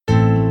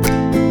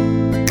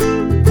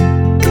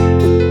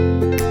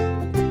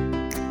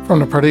From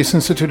the Pardes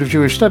Institute of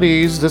Jewish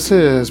Studies, this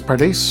is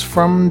Pardes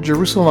from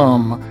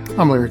Jerusalem.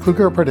 I'm Larry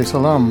Kluger, Pardes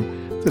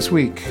alum. This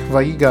week,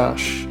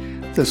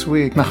 Vayigash. This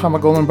week,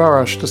 Nechama Golan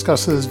Barash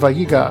discusses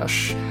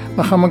Vayigash.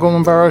 Nechama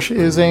Golan Barash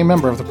is a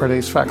member of the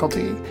Pardes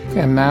faculty.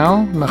 And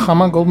now,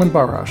 Nechama Golan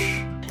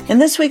Barash. In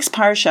this week's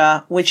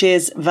Parsha, which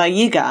is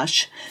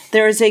Vayigash,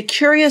 there is a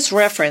curious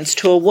reference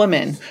to a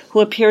woman who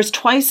appears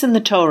twice in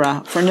the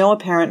Torah for no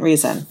apparent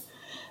reason.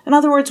 In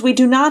other words, we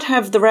do not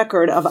have the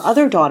record of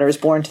other daughters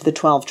born to the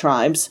 12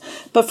 tribes,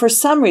 but for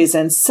some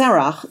reason,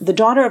 Serach, the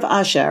daughter of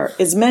Asher,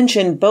 is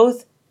mentioned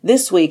both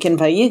this week in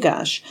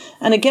Vayigash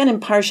and again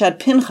in Parshat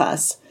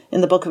Pinchas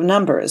in the book of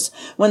Numbers,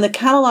 when the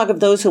catalog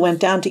of those who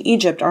went down to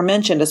Egypt are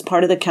mentioned as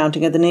part of the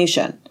counting of the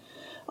nation.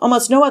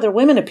 Almost no other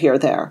women appear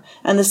there,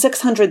 and the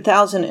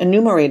 600,000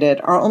 enumerated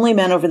are only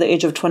men over the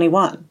age of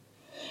 21.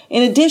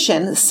 In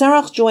addition,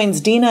 Serach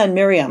joins Dinah and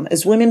Miriam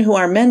as women who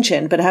are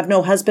mentioned but have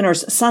no husband or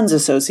sons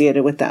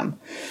associated with them.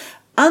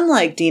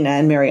 Unlike Dinah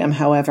and Miriam,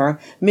 however,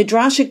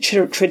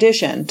 Midrashic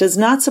tradition does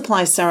not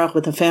supply Serach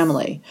with a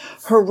family.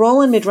 Her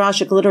role in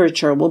Midrashic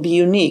literature will be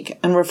unique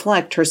and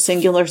reflect her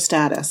singular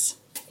status.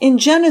 In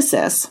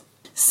Genesis,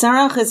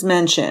 Serach is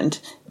mentioned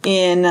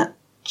in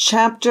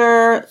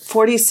chapter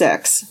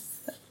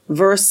 46,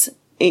 verse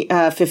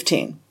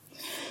 15.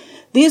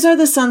 These are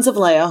the sons of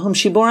Leah, whom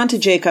she bore unto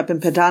Jacob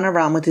in Padan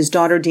Aram with his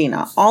daughter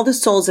Dinah. All the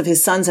souls of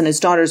his sons and his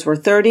daughters were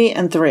 30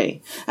 and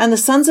 3. And the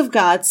sons of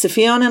Gad,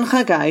 Siphion and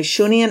Chagai,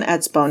 Shuni and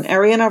Etzbon,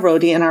 Eri and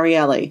Arodi and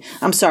Arieli.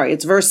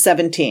 It's verse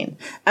 17.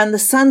 And the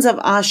sons of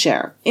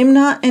Asher,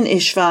 Imnah and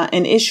Ishva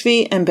and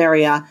Ishvi and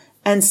Beriah,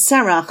 and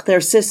Serach, their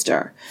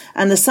sister.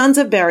 And the sons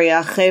of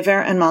Beriah,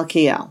 Chever and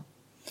Malkiel.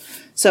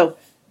 So,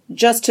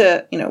 just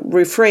to,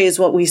 rephrase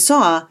what we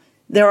saw,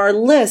 there are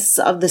lists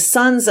of the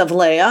sons of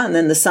Leah, and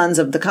then the sons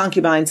of the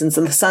concubines, and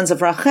the sons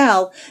of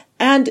Rachel,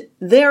 and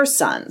their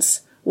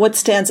sons. What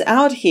stands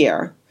out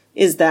here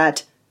is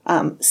that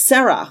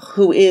Serach,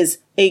 who is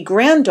a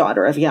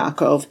granddaughter of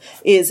Yaakov,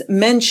 is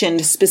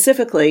mentioned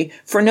specifically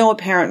for no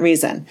apparent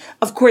reason.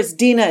 Of course,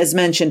 Dinah is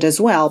mentioned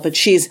as well, but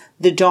she's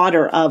the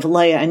daughter of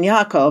Leah and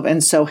Yaakov,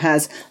 and so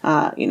has,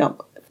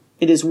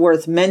 it is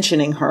worth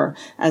mentioning her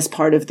as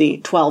part of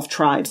the 12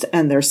 tribes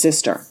and their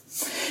sister.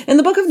 In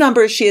the book of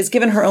Numbers, she is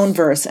given her own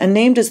verse and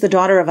named as the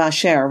daughter of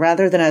Asher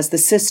rather than as the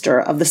sister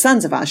of the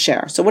sons of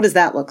Asher. So what does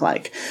that look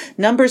like?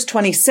 Numbers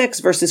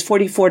 26, verses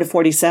 44 to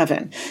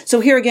 47. So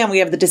here again, we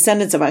have the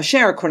descendants of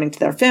Asher according to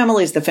their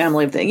families, the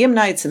family of the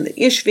Yimnites and the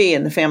Ishvi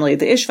and the family of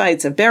the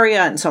Ishvites of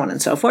Beriah and so on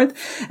and so forth.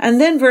 And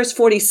then verse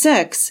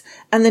 46,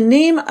 and the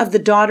name of the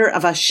daughter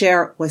of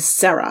Asher was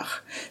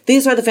Serach.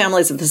 These are the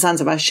families of the sons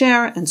of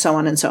Asher and so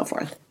on and so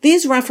forth.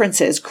 These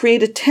references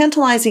create a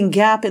tantalizing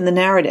gap in the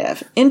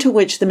narrative into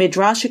which the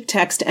Midrashic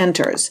text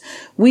enters,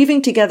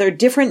 weaving together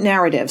different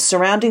narratives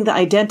surrounding the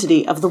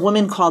identity of the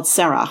woman called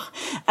Serach,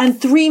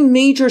 and three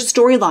major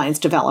storylines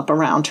develop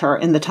around her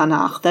in the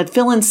Tanakh that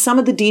fill in some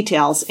of the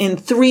details in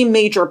three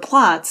major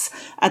plots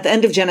at the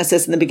end of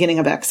Genesis and the beginning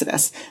of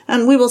Exodus.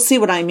 And we will see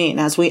what I mean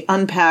as we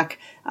unpack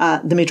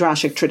the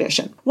Midrashic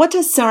tradition. What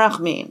does Serach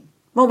mean?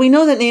 Well, we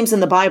know that names in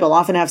the Bible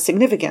often have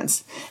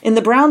significance. In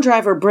the Brown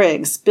Driver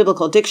Briggs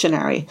Biblical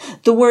Dictionary,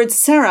 the word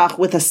Serach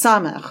with a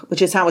samech, which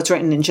is how it's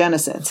written in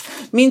Genesis,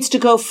 means to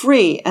go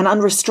free and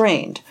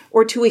unrestrained,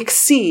 or to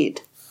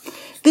exceed.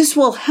 This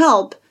will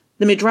help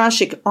the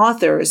Midrashic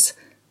authors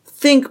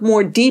think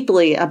more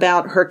deeply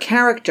about her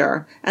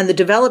character, and the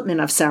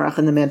development of Serach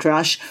in the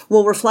Midrash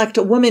will reflect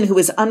a woman who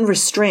is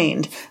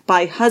unrestrained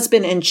by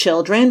husband and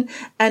children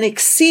and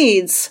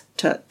exceeds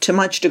to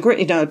much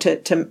degree,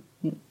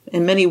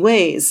 in many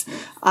ways,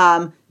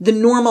 the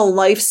normal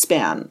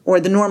lifespan or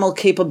the normal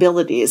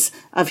capabilities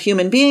of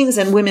human beings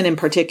and women in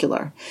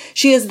particular.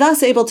 She is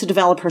thus able to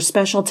develop her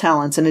special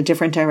talents in a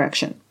different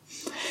direction.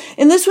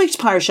 In this week's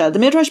Parsha, the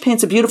Midrash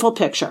paints a beautiful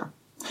picture,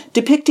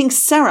 depicting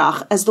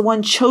Serach as the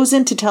one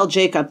chosen to tell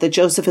Jacob that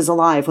Joseph is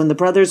alive when the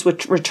brothers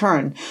would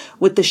return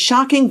with the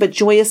shocking but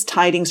joyous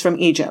tidings from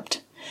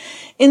Egypt.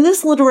 In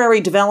this literary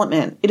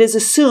development, it is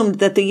assumed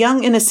that the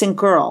young innocent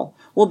girl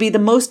will be the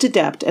most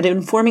adept at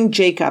informing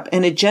Jacob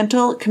in a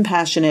gentle,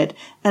 compassionate,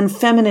 and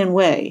feminine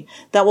way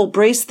that will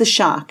brace the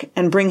shock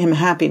and bring him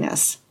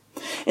happiness.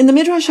 In the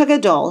Midrash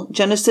Haggadol,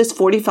 Genesis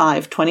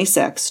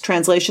 45:26,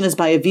 translation is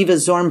by Aviva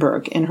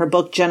Zornberg in her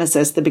book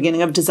Genesis, The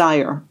Beginning of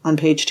Desire, on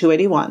page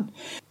 281.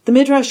 The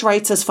Midrash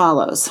writes as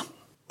follows: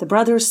 The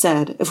brothers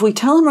said, "If we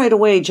tell him right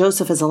away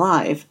Joseph is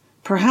alive,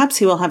 perhaps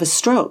he will have a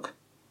stroke."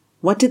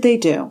 What did they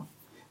do?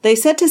 They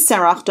said to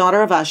Serach,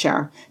 daughter of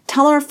Asher,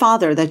 "Tell our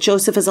father that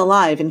Joseph is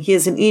alive and he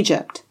is in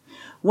Egypt."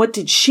 What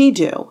did she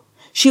do?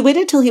 She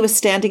waited till he was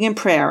standing in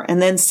prayer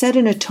and then said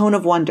in a tone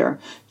of wonder,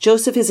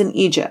 "Joseph is in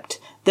Egypt.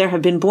 There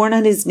have been born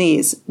on his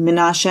knees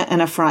Menashe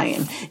and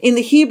Ephraim." In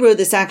the Hebrew,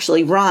 this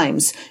actually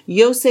rhymes.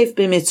 Yosef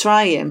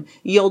b'Mitzrayim,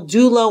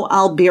 Yoldulo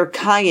al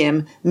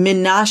Birkayim,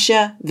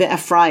 Menashe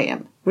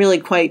ve'Ephraim. Really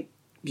quite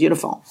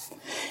beautiful.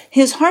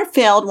 His heart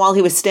failed while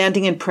he was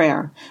standing in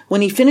prayer.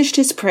 When he finished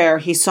his prayer,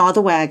 he saw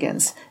the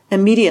wagons.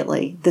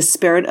 Immediately, the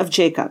spirit of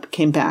Jacob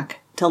came back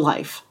to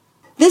life.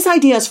 This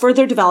idea is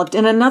further developed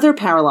in another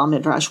parallel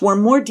midrash where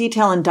more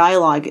detail and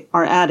dialogue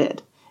are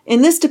added.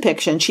 In this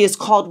depiction, she is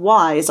called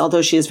wise,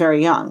 although she is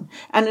very young,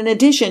 and in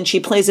addition, she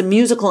plays a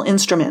musical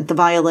instrument, the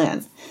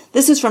violin.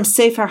 This is from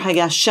Sefer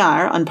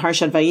HaYashar on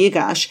Parshat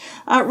Vayigash,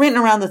 written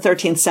around the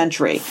 13th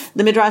century.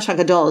 The Midrash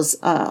HaGadol is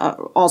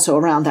also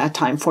around that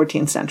time,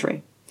 14th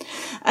century.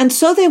 And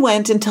so they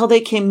went until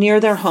they came near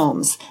their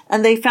homes,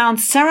 and they found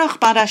Serach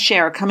bat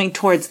Asher coming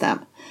towards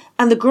them.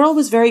 And the girl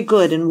was very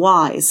good and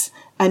wise,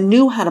 and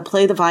knew how to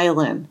play the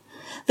violin.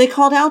 They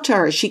called out to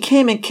her. She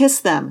came and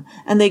kissed them,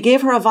 and they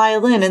gave her a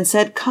violin and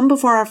said, "Come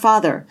before our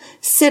father,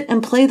 sit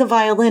and play the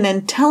violin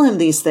and tell him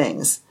these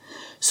things."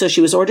 So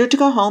she was ordered to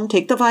go home,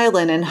 take the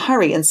violin, and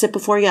hurry and sit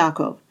before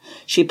Yaakov.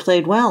 She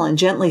played well and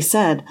gently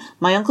said,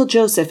 "My uncle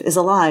Joseph is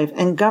alive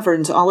and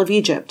governs all of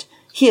Egypt.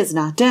 He is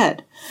not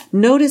dead."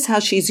 Notice how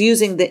she's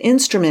using the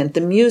instrument,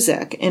 the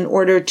music, in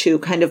order to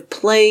kind of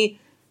play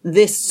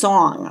this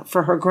song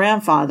for her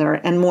grandfather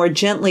and more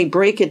gently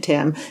break it to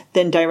him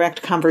than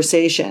direct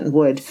conversation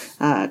would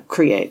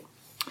create.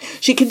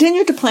 She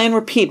continued to play and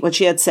repeat what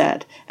she had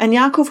said, and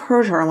Yaakov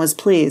heard her and was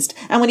pleased.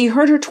 And when he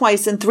heard her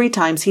twice and 3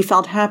 times, he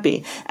felt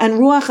happy. And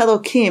Ruach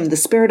Elokim, the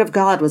Spirit of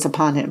God, was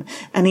upon him,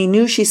 and he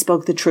knew she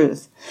spoke the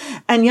truth.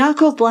 And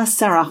Yaakov blessed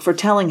Serach for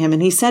telling him,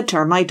 and he said to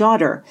her, "My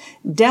daughter,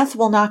 death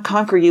will not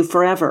conquer you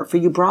forever, for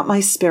you brought my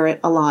spirit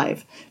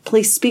alive.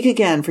 Please speak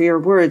again, for your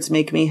words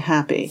make me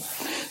happy."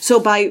 So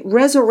by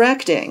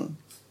resurrecting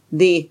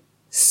the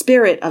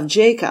spirit of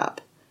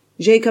Jacob,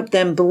 Jacob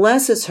then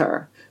blesses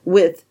her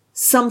with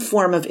some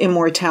form of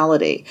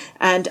immortality.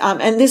 And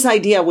this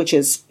idea, which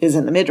is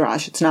in the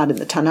Midrash, it's not in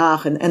the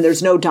Tanakh, and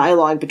there's no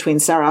dialogue between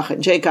Serach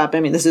and Jacob. I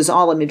mean, this is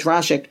all a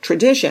Midrashic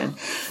tradition,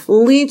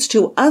 leads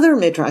to other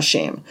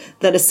Midrashim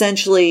that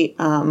essentially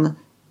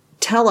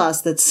tell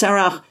us that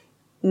Serach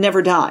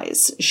never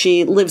dies.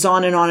 She lives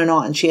on and on and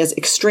on. She has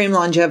extreme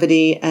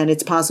longevity, and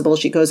it's possible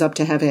she goes up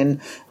to heaven,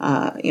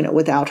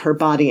 without her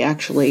body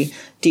actually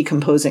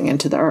decomposing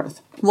into the earth.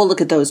 We'll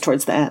look at those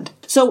towards the end.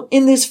 So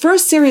in this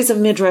first series of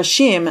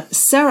Midrashim,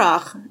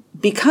 Serach,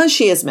 because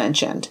she's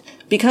mentioned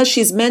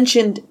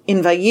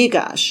in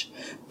Vayigash,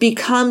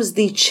 becomes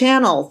the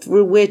channel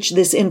through which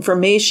this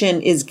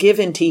information is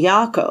given to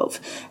Yaakov.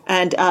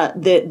 And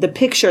the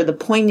picture, the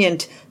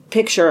poignant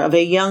picture of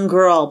a young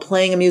girl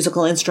playing a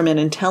musical instrument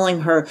and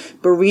telling her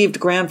bereaved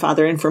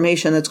grandfather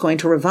information that's going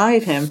to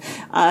revive him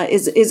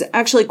is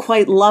actually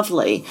quite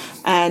lovely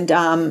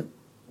and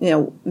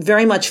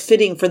very much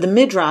fitting for the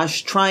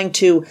Midrash, trying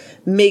to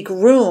make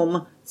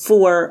room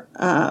for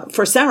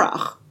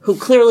Serach, who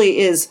clearly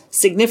is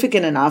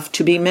significant enough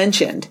to be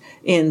mentioned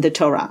in the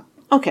Torah.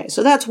 Okay,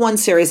 so that's one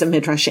series of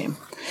Midrashim.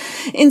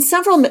 In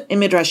several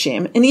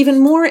Midrashim, an even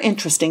more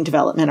interesting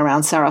development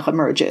around Serach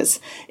emerges.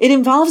 It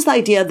involves the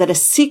idea that a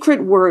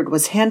secret word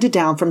was handed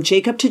down from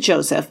Jacob to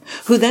Joseph,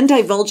 who then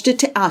divulged it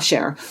to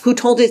Asher, who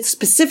told it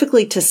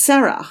specifically to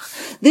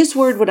Serach. This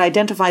word would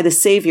identify the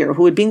Savior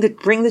who would bring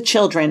the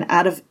children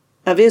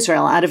of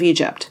Israel out of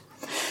Egypt.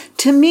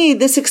 To me,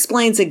 this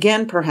explains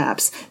again,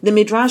 perhaps, the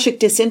Midrashic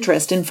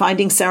disinterest in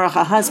finding Serach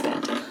a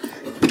husband.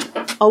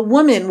 A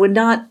woman would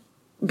not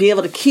be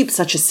able to keep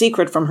such a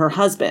secret from her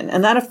husband,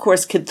 and that, of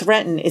course, could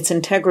threaten its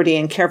integrity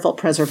and careful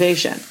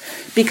preservation.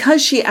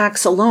 Because she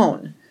acts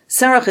alone,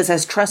 Serach is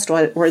as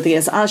trustworthy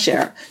as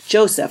Asher,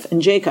 Joseph,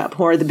 and Jacob,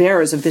 who are the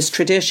bearers of this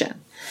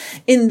tradition.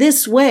 In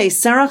this way,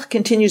 Serach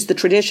continues the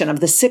tradition of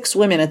the 6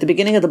 women at the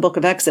beginning of the book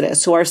of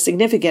Exodus who are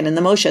significant in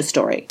the Moshe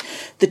story.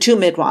 The 2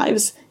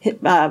 midwives,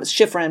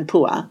 Shifra and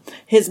Puah,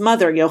 his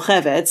mother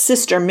Yocheved,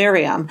 sister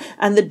Miriam,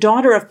 and the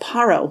daughter of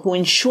Paro, who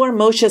ensure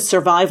Moshe's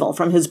survival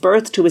from his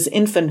birth to his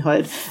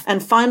infanthood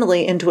and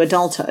finally into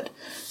adulthood.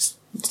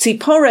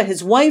 Zipporah,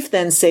 his wife,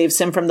 then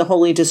saves him from the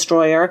holy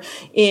destroyer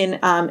in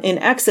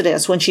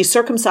Exodus when she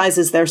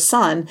circumcises their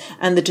son,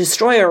 and the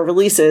destroyer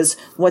releases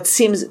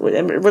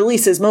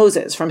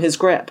Moses from his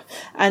grip.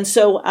 And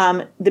so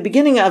the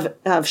beginning of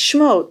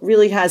Shemot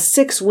really has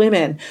 6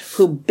 women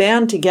who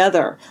band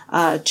together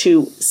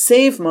to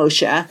save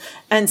Moshe,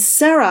 and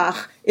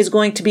Serach is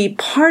going to be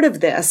part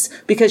of this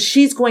because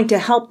she's going to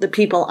help the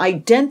people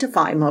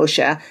identify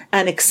Moshe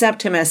and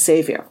accept him as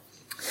Savior.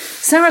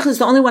 Serach is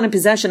the only one in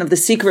possession of the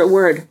secret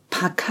word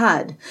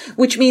pakad,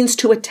 which means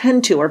to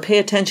attend to or pay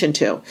attention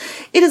to.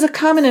 It is a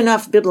common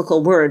enough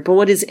biblical word, but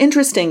what is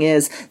interesting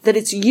is that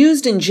it's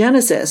used in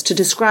Genesis to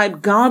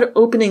describe God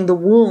opening the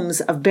wombs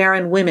of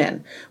barren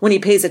women when he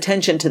pays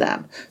attention to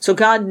them. So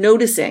God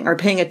noticing or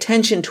paying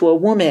attention to a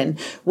woman,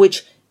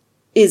 which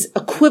is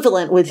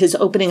equivalent with his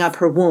opening up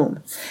her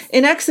womb.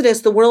 In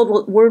Exodus, the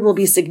word will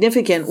be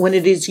significant when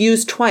it is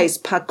used twice,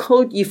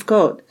 pakod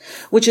yifkod,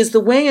 which is the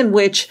way in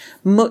which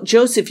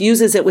Joseph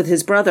uses it with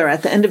his brother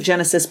at the end of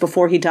Genesis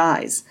before he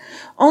dies.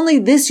 Only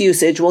this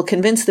usage will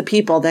convince the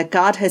people that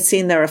God has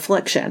seen their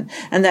affliction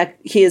and that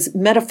he is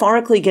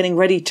metaphorically getting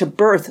ready to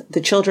birth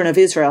the children of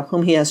Israel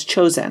whom he has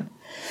chosen.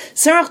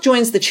 Serach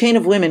joins the chain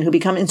of women who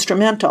become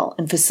instrumental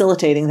in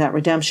facilitating that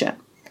redemption.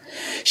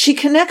 She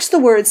connects the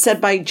words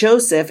said by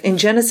Joseph in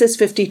Genesis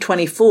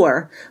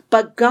 50:24,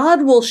 but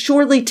God will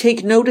surely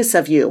take notice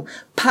of you.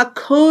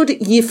 Pakod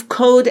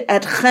yifkod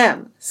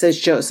etchem, says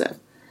Joseph.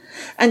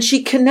 And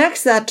she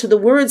connects that to the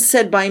words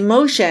said by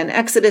Moshe in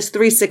Exodus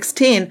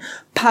 3:16,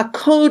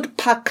 pakod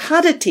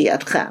pakadati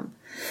etchem,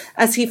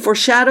 as he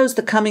foreshadows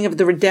the coming of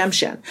the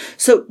redemption.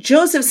 So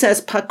Joseph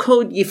says,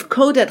 pakod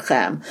yifkod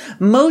etchem.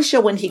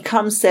 Moshe, when he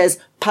comes, says,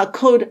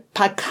 pakod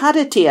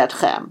pakadati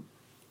etchem.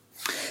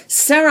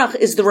 Serach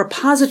is the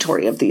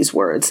repository of these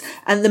words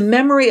and the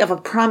memory of a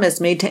promise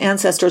made to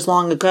ancestors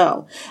long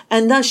ago,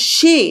 and thus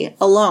she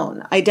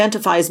alone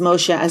identifies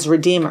Moshe as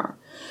Redeemer.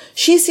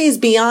 She sees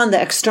beyond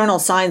the external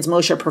signs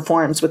Moshe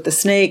performs with the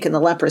snake and the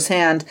leper's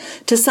hand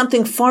to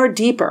something far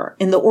deeper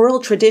in the oral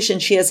tradition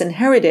she has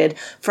inherited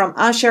from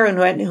Asher,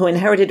 who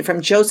inherited it from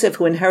Joseph,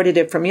 who inherited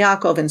it from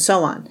Yaakov, and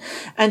so on.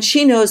 And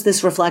she knows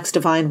this reflects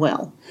divine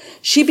will.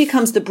 She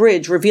becomes the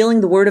bridge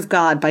revealing the word of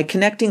God by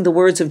connecting the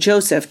words of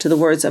Joseph to the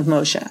words of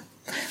Moshe.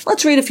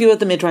 Let's read a few of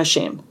the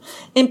Midrashim.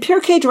 In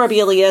Pirkei de Rabbi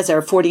Eliezer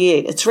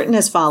 48, it's written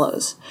as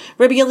follows.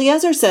 Rabbi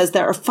Eliezer says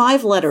there are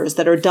 5 letters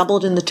that are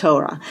doubled in the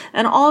Torah,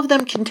 and all of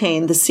them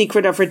contain the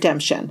secret of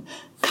redemption.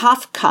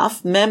 Kaf,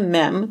 Kaf, Mem,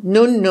 Mem,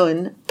 Nun,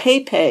 Nun, Pei,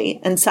 Pei,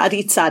 and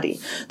Tzadi,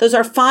 Tzadi. Those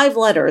are 5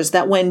 letters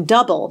that, when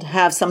doubled,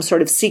 have some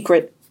sort of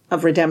secret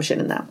of redemption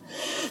in them,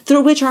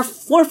 through which our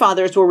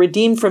forefathers were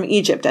redeemed from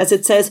Egypt, as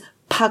it says,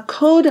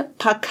 Pakod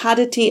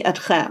pakadati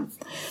etchem.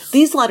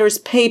 These letters,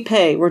 Pei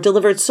Pei, were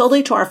delivered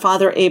solely to our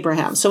father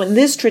Abraham. So in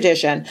this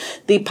tradition,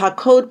 the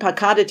Pakod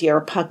pakadati, or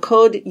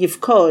Pakod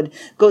yifkod,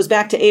 goes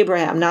back to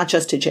Abraham, not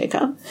just to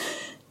Jacob.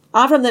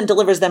 Avram then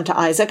delivers them to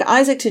Isaac,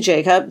 Isaac to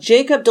Jacob,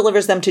 Jacob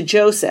delivers them to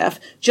Joseph,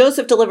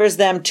 Joseph delivers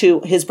them to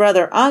his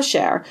brother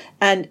Asher,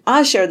 and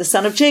Asher, the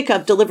son of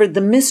Jacob, delivered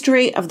the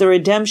mystery of the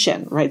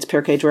redemption, writes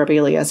Pirkei de Rabbi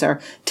Eliezer,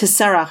 to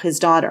Serach, his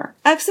daughter.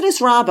 Exodus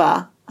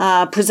Rabbah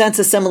presents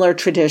a similar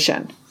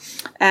tradition.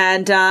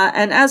 And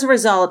as a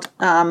result,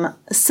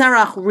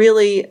 Serach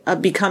really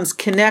becomes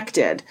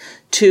connected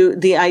to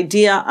the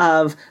idea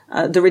of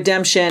the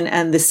redemption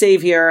and the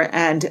Savior,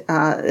 and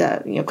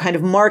kind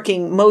of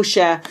marking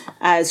Moshe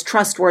as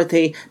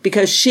trustworthy,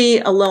 because she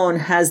alone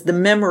has the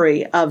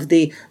memory of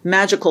the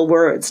magical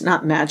words,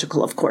 not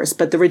magical, of course,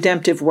 but the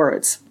redemptive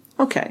words.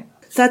 Okay.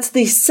 That's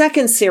the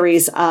second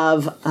series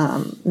of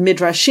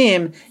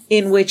Midrashim,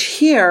 in which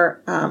here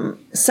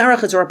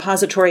Serach is a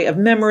repository of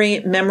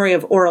memory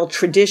of oral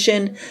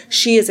tradition.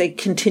 She is a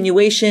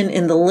continuation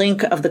in the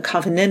link of the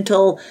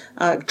covenantal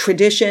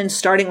tradition,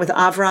 starting with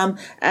Avram.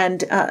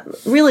 And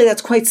really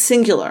that's quite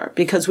singular,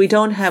 because we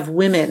don't have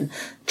women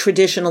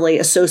traditionally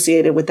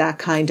associated with that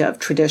kind of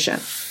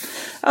tradition.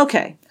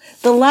 Okay.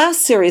 The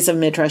last series of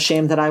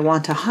Midrashim that I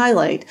want to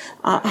highlight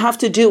have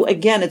to do,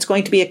 again, it's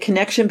going to be a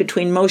connection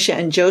between Moshe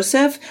and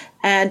Joseph,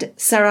 and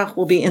Serach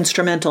will be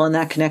instrumental in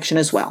that connection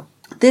as well.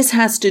 This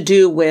has to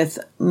do with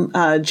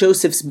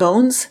Joseph's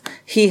bones.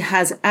 He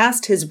has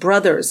asked his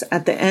brothers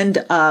at the end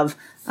of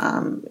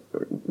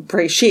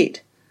Breshit,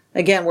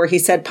 again, where he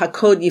said,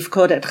 Pakod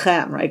yifkod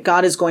etchem, right?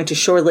 God is going to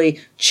surely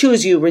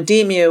choose you,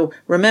 redeem you,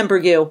 remember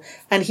you.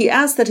 And he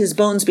asked that his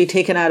bones be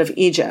taken out of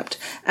Egypt.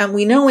 And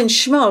we know in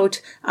Shemot,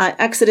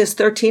 Exodus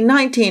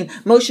 13:19,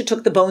 Moshe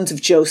took the bones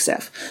of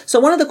Joseph. So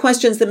one of the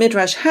questions the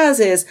Midrash has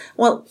is,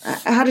 well,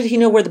 how did he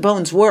know where the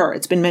bones were?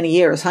 It's been many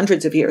years,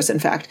 hundreds of years, in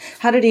fact.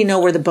 How did he know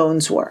where the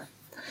bones were?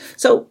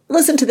 So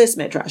listen to this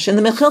Midrash. In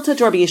the Mechilta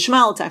to Rabbi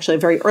Yishmael, it's actually a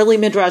very early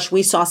Midrash.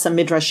 We saw some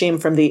Midrashim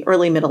from the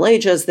early Middle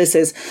Ages. This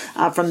is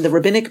from the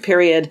Rabbinic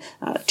period,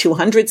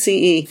 200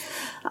 CE,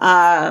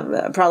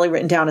 probably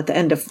written down at the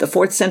end of the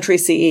 4th century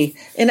CE.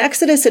 In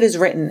Exodus it is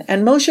written,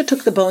 and Moshe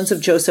took the bones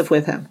of Joseph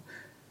with him.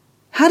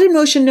 How did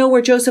Moshe know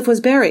where Joseph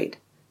was buried?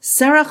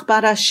 Serach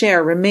bat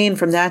Asher remained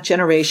from that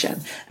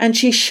generation, and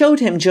she showed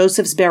him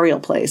Joseph's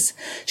burial place.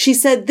 She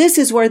said, this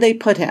is where they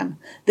put him.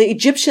 The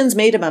Egyptians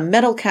made him a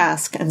metal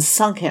cask and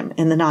sunk him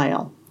in the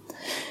Nile.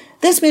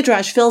 This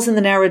Midrash fills in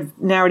the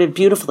narrative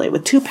beautifully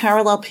with 2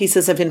 parallel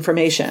pieces of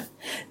information.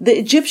 The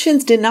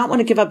Egyptians did not want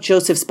to give up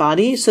Joseph's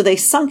body, so they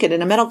sunk it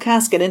in a metal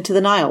casket into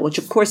the Nile, which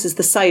of course is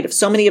the site of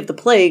so many of the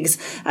plagues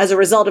as a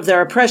result of their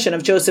oppression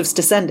of Joseph's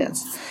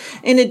descendants.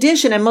 In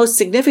addition, and most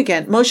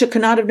significant, Moshe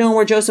could not have known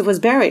where Joseph was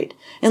buried,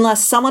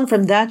 unless someone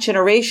from that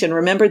generation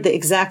remembered the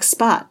exact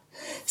spot.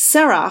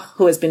 Serach,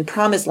 who has been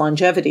promised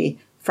longevity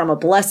from a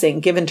blessing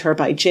given to her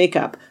by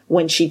Jacob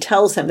when she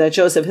tells him that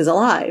Joseph is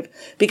alive,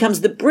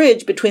 becomes the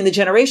bridge between the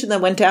generation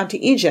that went down to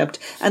Egypt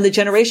and the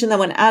generation that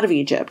went out of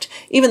Egypt,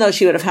 even though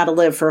she would have had to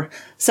live for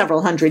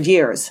several hundred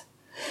years.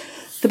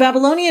 The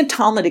Babylonian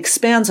Talmud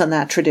expands on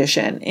that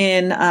tradition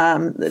in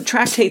the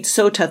Tractate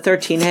Sota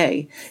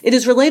 13a. It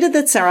is related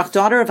that Serach,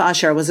 daughter of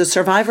Asher, was a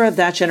survivor of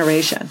that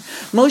generation.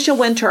 Moshe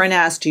went to her and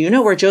asked, do you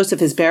know where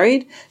Joseph is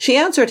buried? She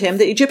answered him,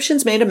 the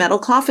Egyptians made a metal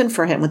coffin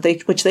for him,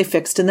 which they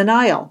fixed in the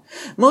Nile.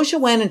 Moshe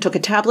went and took a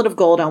tablet of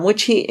gold on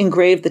which he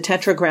engraved the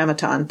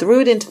Tetragrammaton,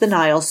 threw it into the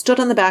Nile, stood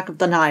on the back of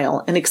the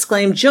Nile, and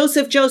exclaimed,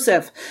 Joseph,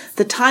 Joseph,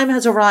 the time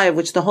has arrived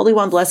which the Holy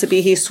One, blessed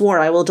be he, swore,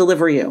 I will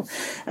deliver you.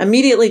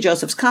 Immediately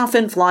Joseph's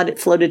coffin floated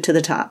to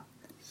the top.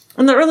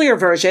 In the earlier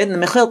version, in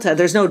the Mechilta,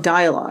 there's no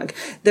dialogue.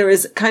 There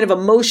is kind of a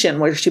motion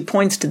where she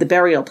points to the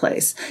burial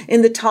place.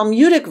 In the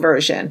Talmudic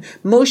version,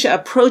 Moshe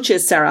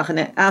approaches Sarah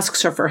and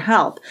asks her for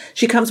help.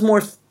 She comes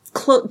more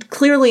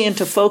clearly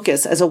into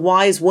focus as a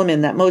wise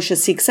woman that Moshe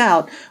seeks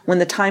out when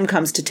the time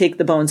comes to take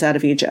the bones out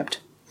of Egypt.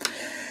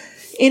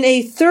 In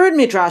a third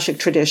Midrashic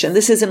tradition,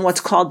 this is in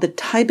what's called the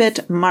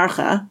Taibet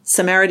Marcha,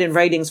 Samaritan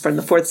writings from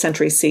the 4th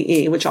century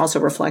CE, which also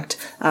reflect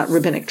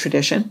rabbinic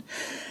tradition.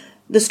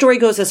 The story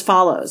goes as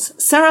follows.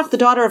 Sarah, the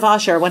daughter of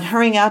Asher, went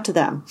hurrying out to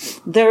them.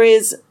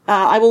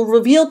 I will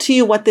reveal to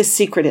you what this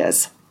secret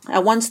is.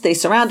 At once they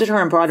surrounded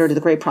her and brought her to the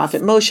great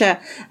prophet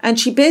Moshe, and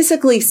she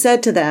basically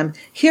said to them,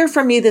 hear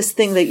from me this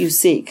thing that you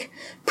seek.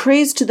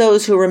 Praise to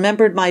those who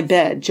remembered my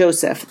bed,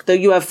 Joseph, though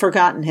you have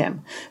forgotten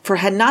him. For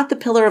had not the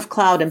pillar of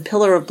cloud and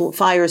pillar of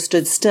fire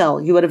stood still,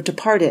 you would have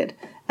departed,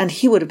 and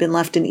he would have been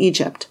left in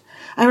Egypt.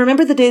 I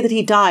remember the day that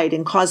he died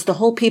and caused the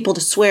whole people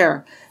to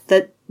swear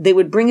that they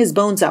would bring his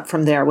bones up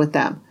from there with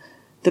them.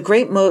 The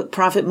great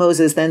prophet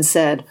Moses then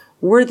said,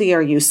 worthy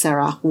are you,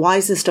 Sarah,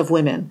 wisest of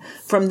women.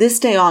 From this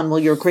day on will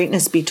your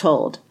greatness be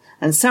told.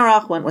 And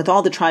Sarah went with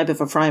all the tribe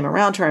of Ephraim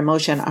around her, and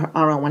Moshe and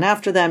Aaron went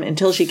after them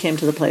until she came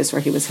to the place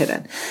where he was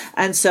hidden.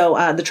 And so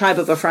the tribe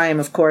of Ephraim,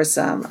 of course,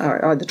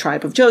 are the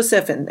tribe of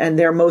Joseph, and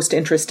they're most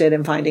interested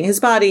in finding his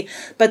body.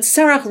 But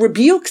Sarah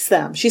rebukes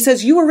them. She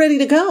says, you were ready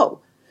to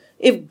go.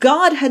 If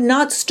God had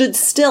not stood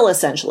still,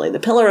 essentially, the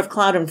pillar of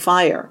cloud and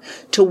fire,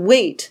 to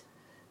wait,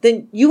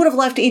 then you would have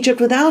left Egypt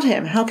without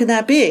him. How can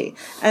that be?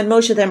 And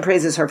Moshe then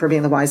praises her for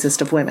being the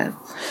wisest of women.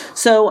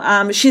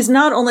 So she's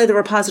not only the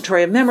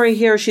repository of memory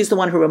here, she's the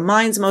one who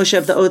reminds Moshe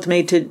of the oath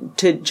made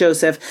to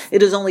Joseph.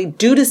 It is only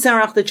due to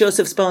Sarah that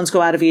Joseph's bones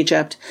go out of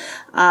Egypt.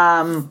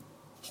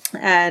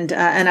 And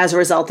as a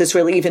result, this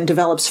really even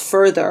develops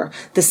further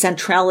the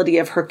centrality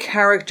of her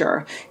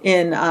character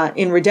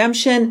in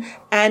redemption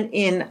and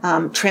in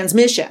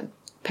transmission,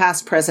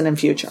 past, present, and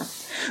future.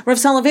 Rav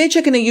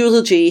Soloveitchik, in a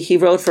eulogy he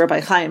wrote for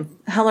Rabbi Chaim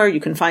Heller, you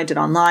can find it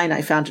online,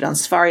 I found it on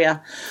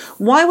Sfaria.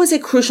 Why was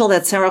it crucial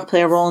that Sarah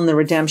play a role in the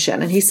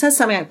redemption? And he says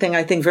something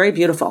I think very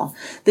beautiful.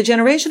 The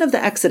generation of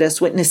the Exodus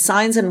witnessed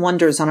signs and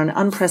wonders on an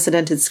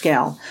unprecedented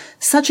scale.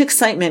 Such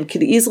excitement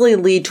could easily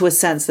lead to a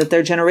sense that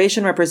their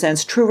generation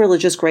represents true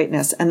religious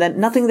greatness and that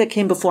nothing that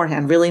came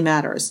beforehand really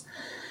matters.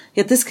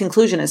 Yet this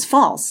conclusion is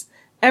false.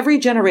 Every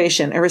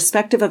generation,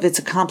 irrespective of its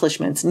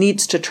accomplishments,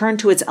 needs to turn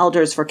to its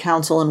elders for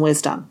counsel and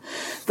wisdom.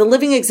 The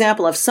living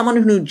example of someone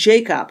who knew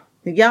Jacob,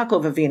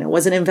 Yaakov Avinu,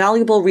 was an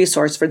invaluable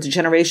resource for the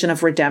generation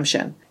of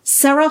redemption.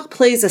 Sarah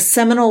plays a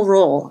seminal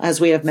role, as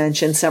we have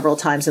mentioned several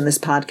times in this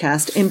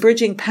podcast, in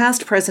bridging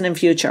past, present, and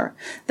future.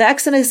 The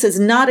Exodus is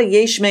not a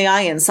yesh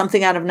me'ayin,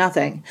 something out of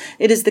nothing.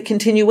 It is the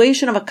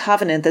continuation of a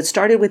covenant that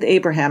started with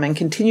Abraham and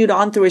continued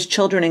on through his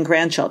children and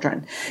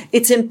grandchildren.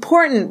 It's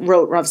important,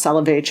 wrote Rav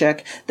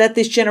Soloveitchik, that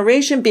this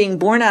generation being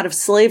born out of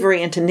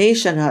slavery into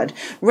nationhood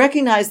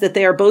recognize that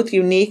they are both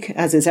unique,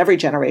 as is every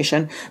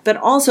generation, but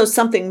also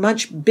something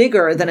much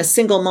bigger than a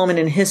single moment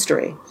in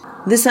history.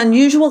 This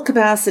unusual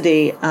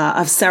capacity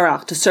of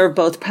Sarah to serve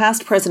both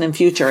past, present, and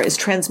future is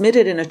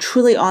transmitted in a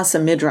truly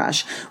awesome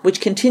midrash,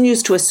 which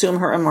continues to assume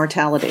her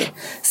immortality.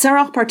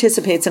 Sarah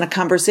participates in a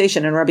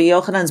conversation in Rabbi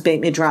Yochanan's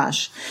Beit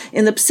Midrash.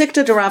 In the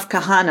Psikta de Rav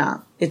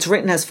Kahana, it's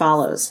written as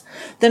follows.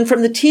 Then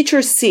from the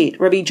teacher's seat,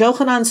 Rabbi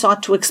Yochanan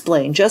sought to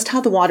explain just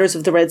how the waters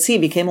of the Red Sea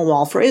became a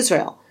wall for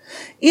Israel.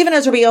 Even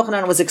as Rabbi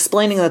Yochanan was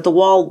explaining that the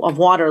wall of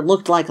water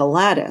looked like a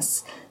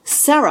lattice,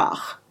 Sarah,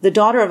 the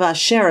daughter of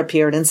Asher,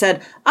 appeared and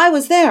said, I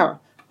was there,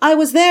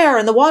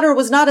 and the water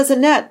was not as a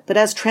net, but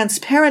as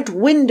transparent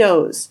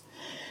windows.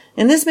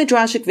 In this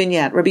midrashic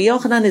vignette, Rabbi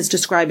Yochanan is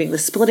describing the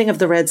splitting of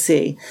the Red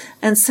Sea,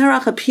 and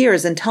Sarah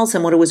appears and tells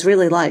him what it was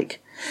really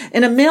like.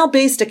 In a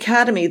male-based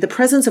academy, the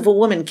presence of a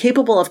woman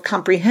capable of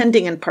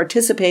comprehending and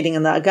participating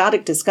in the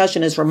Agadic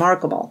discussion is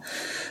remarkable.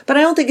 But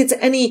I don't think it's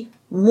any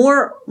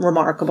more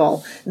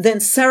remarkable than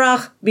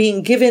Sarah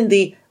being given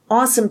the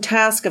awesome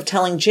task of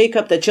telling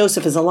Jacob that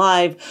Joseph is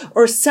alive,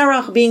 or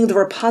Sarah being the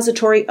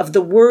repository of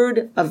the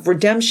word of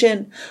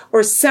redemption,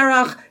 or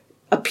Sarah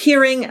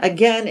appearing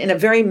again in a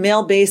very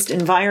male-based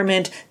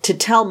environment to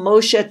tell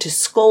Moshe, to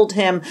scold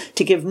him,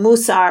 to give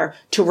Musar,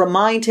 to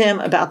remind him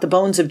about the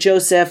bones of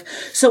Joseph.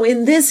 So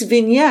in this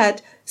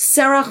vignette,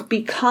 Sarah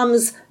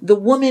becomes the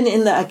woman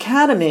in the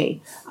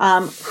academy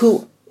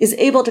who is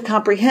able to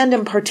comprehend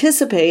and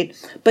participate,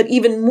 but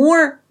even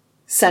more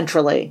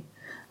centrally,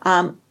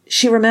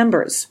 she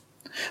remembers.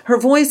 Her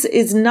voice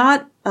is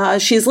not,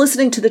 she is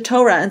listening to the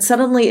Torah and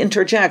suddenly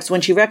interjects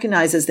when she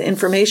recognizes the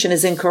information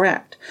is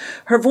incorrect.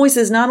 Her voice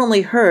is not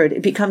only heard,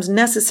 it becomes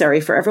necessary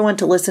for everyone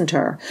to listen to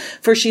her,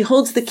 for she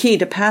holds the key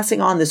to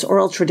passing on this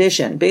oral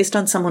tradition based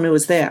on someone who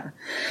was there.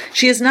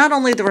 She is not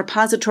only the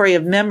repository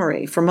of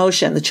memory for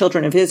Moshe and the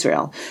children of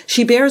Israel,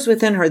 she bears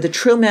within her the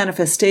true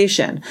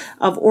manifestation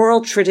of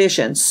oral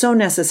tradition so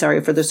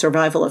necessary for the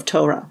survival of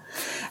Torah.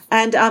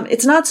 And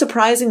it's not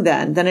surprising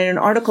then that in an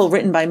article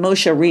written by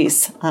Moshe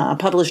Rees,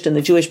 published in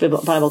the Jewish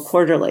Bible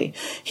Quarterly quarterly.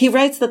 He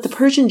writes that the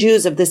Persian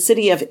Jews of the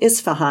city of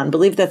Isfahan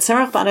believed that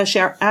Serach Bat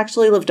Asher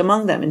actually lived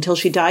among them until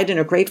she died in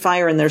a great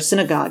fire in their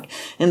synagogue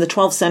in the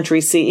 12th century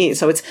CE.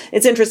 So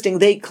it's interesting.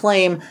 They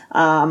claim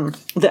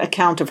the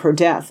account of her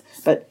death,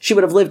 but she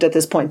would have lived at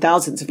this point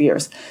thousands of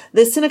years.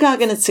 The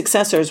synagogue and its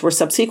successors were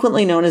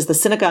subsequently known as the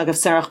Synagogue of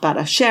Serach Bat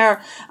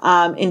Asher.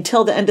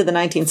 Until the end of the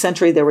 19th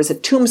century, there was a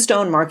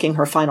tombstone marking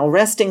her final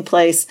resting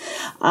place.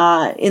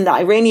 In the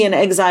Iranian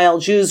exile,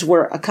 Jews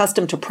were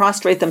accustomed to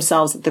prostrate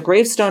themselves at the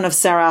gravestone of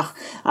Serach,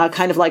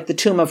 kind of like the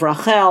tomb of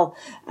Rachel,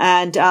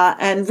 and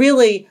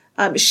really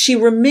she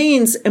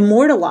remains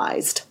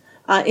immortalized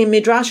in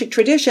Midrashic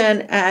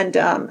tradition,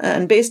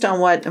 and based on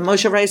what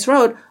Moshe Rice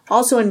wrote,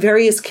 also in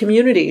various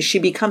communities. She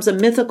becomes a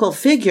mythical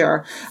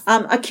figure,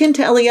 akin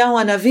to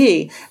Eliyahu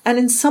Hanavi, and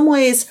in some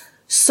ways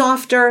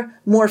softer,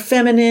 more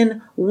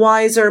feminine,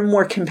 wiser,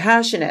 more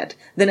compassionate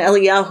than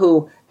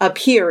Eliyahu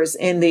appears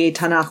in the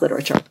Tanakh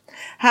literature.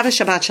 Have a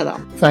Shabbat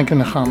Shalom. Thank you,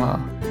 Nechama.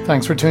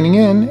 Thanks for tuning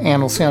in,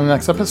 and we'll see you on the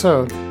next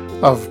episode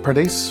of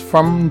Pardes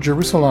from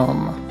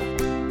Jerusalem.